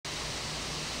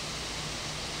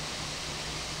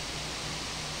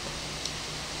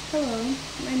Hello,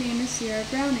 my name is Sierra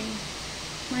Browning.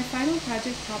 My final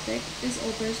project topic is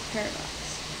Olbers'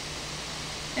 paradox.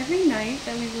 Every night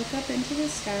that we look up into the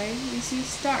sky, we see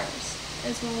stars,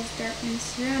 as well as darkness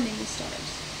surrounding the stars.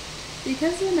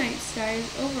 Because the night sky is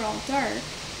overall dark,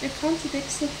 it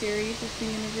contradicts the theory that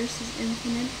the universe is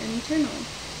infinite and eternal.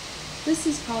 This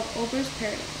is called Olbers'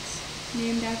 paradox,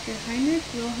 named after Heinrich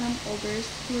Wilhelm Olbers,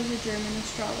 who was a German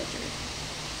astrologer.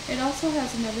 It also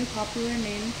has another popular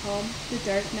name called the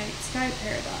dark night sky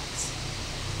paradox.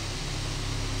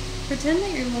 Pretend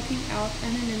that you're looking out at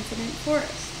an infinite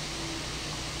forest.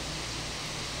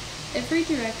 Every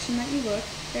direction that you look,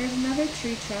 there's another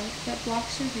tree trunk that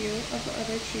blocks your view of the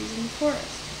other trees in the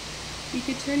forest. You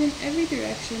could turn in every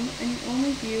direction and your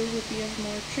only view would be of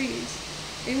more trees.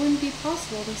 It wouldn't be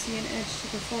possible to see an edge to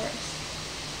the forest.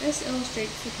 This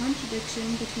illustrates the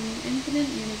contradiction between the infinite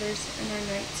universe and our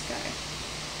night sky.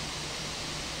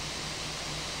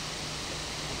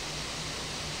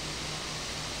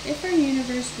 If our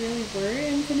universe really were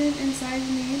infinite in size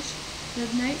and age, the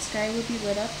night sky would be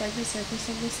lit up like the surface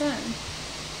of the sun.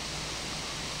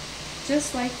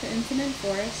 Just like the infinite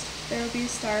forest, there would be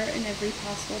a star in every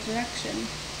possible direction.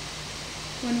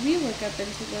 When we look up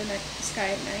into the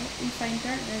sky at night, we find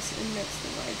darkness amidst the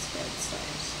widespread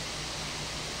stars.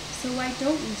 So why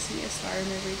don't we see a star in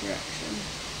every direction?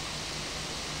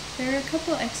 There are a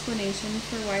couple explanations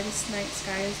for why this night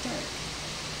sky is dark.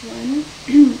 One,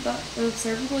 the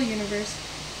observable universe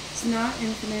is not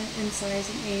infinite in size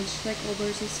and age like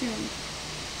Olbers assumed.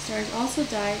 Stars also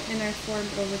die and are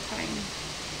formed over time.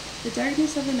 The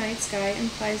darkness of the night sky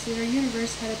implies that our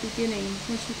universe had a beginning,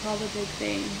 which we call the Big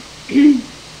Bang.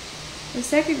 The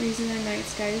second reason our night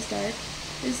sky is dark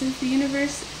is that the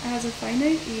universe has a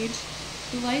finite age.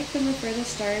 The light from the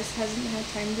furthest stars hasn't had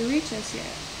time to reach us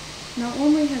yet. Not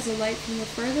only has the light from the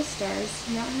furthest stars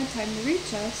not had time to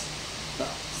reach us, but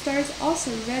stars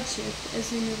also redshift as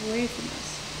they move away from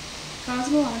us.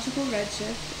 Cosmological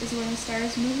redshift is when a star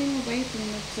is moving away from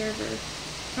an observer,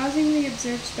 causing the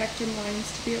observed spectrum lines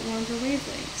to be at longer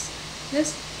wavelengths.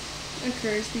 This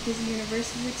occurs because the universe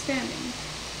is expanding.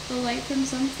 The light from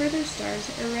some further stars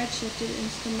are redshifted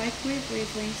into the microwave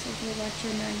wavelengths of the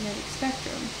electromagnetic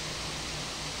spectrum.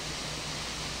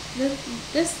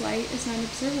 This light is not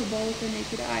observable with the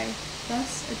naked eye,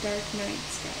 thus a dark night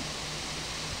sky.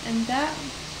 And that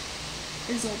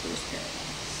is Olbers' paradox.